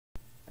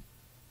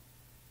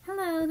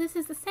this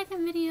is the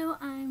second video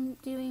I'm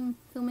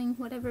filming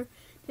whatever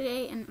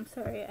today, and I'm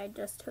sorry, I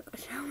just took a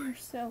shower,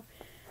 so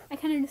I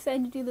kind of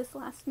decided to do this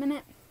last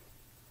minute.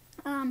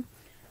 I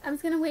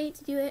was going to wait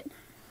to do it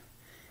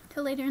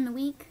till later in the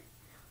week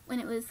when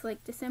it was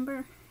like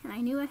December, and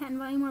I knew I hadn't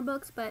bought any more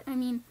books, but I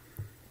mean,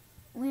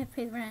 we have to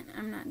pay the rent.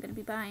 I'm not going to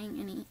be buying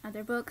any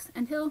other books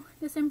until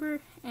December,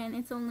 and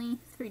it's only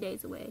 3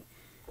 days away,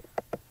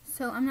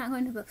 so I'm not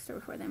going to the bookstore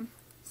before then.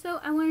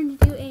 So I wanted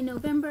to do a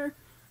November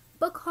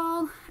book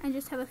haul. I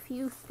just have a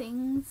few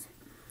things,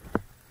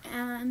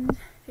 and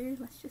figured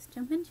let's just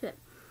jump into it.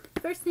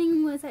 First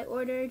thing was I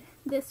ordered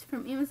this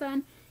from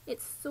Amazon.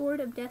 It's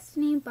Sword of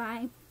Destiny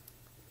by,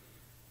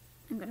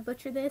 I'm going to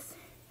butcher this,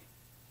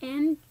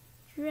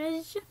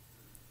 Andrzej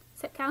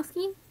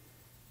Sapkowski.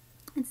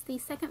 It's the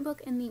second book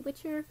in the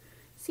Witcher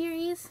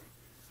series.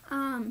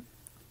 I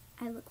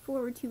look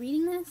forward to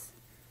reading this,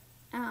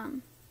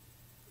 and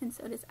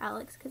so does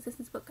Alex, because this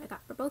is a book I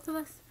got for both of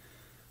us.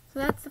 So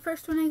that's the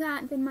first one I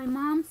got. Then my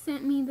mom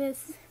sent me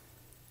this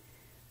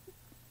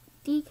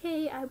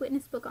DK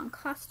Eyewitness book on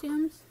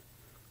costumes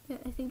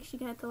that I think she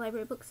got at the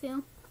library book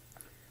sale.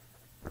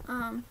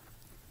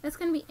 That's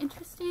going to be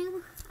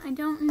interesting. I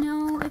don't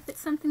know if it's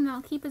something that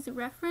I'll keep as a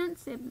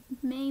reference. It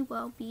may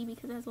well be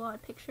because it has a lot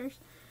of pictures.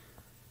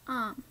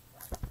 But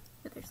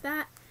there's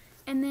that.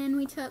 And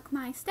then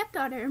my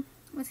stepdaughter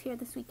was here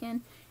this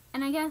weekend,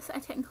 and I guess I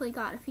technically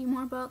got a few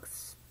more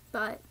books,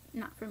 but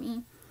not for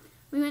me.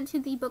 We went to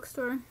the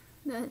bookstore,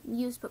 the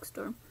used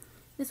bookstore,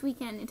 this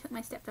weekend and took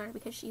my stepdaughter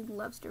because she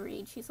loves to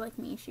read. She's like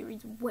me. She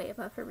reads way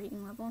above her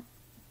reading level.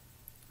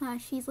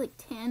 She's like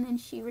 10,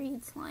 and she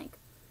reads like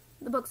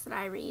the books that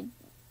I read,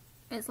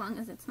 as long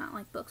as it's not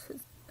like books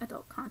with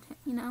adult content,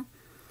 you know.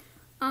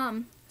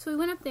 So we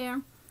went up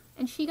there,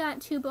 and she got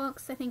 2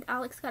 books. I think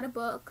Alex got a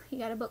book. He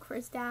got a book for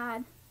his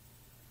dad.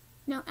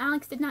 No,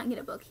 Alex did not get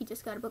a book. He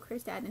just got a book for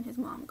his dad, and his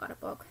mom got a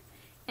book.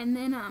 And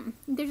then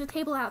there's a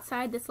table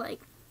outside that's like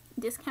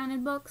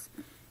discounted books,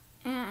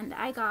 and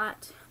I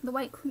got The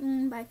White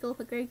Queen by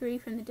Philippa Gregory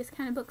from the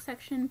discounted book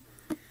section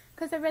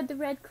because I read The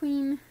Red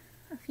Queen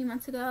a few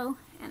months ago,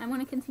 and I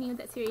want to continue with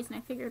that series, and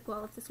I figured,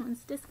 well, if this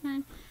one's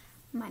discounted,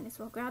 might as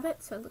well grab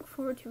it. So I look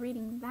forward to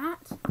reading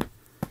that.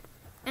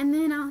 And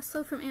then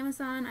also from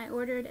Amazon I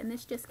ordered, and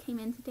this just came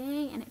in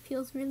today, and it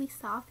feels really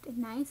soft and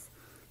nice.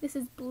 This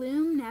is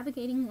Bloom,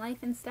 Navigating Life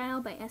and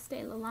Style by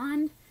Estee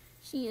Lalonde.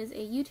 She is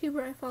a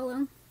YouTuber I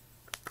follow,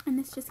 and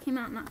this just came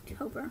out in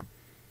October.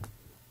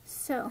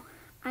 So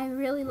I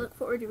really look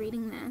forward to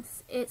reading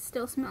this. It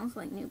still smells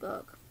like new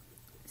book.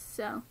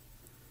 So,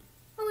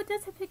 oh, it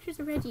does have pictures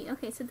of Reggie.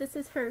 Okay, so this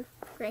is her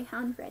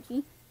greyhound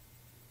Reggie.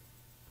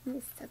 He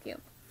is so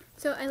cute.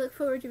 So I look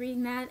forward to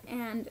reading that,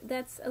 and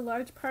that's a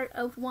large part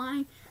of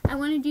why I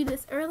want to do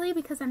this early,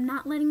 because I'm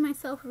not letting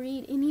myself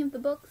read any of the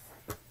books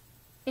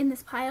in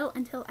this pile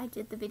until I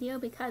did the video,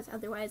 because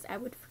otherwise I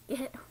would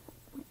forget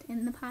what's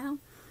in the pile.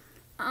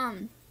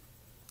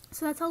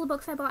 So that's all the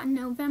books I bought in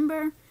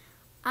November.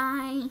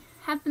 I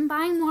have been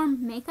buying more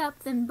makeup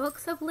than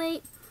books of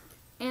late,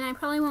 and I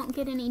probably won't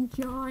get any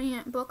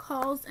giant book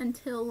hauls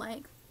until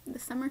like the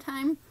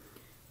summertime.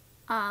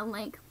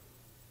 Like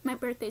my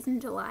birthday's in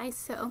July,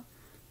 so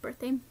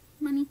birthday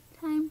money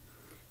time.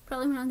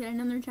 Probably when I'll get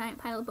another giant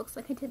pile of books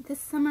like I did this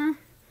summer.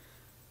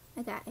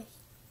 I got a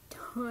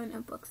ton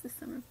of books this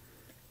summer.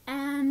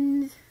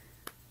 And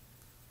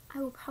I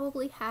will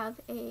probably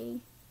have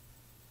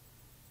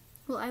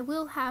I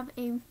will have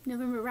a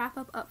November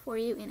wrap-up up for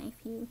you in a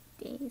few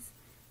days.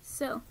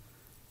 So,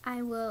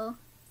 I will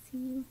see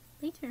you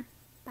later.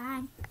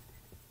 Bye.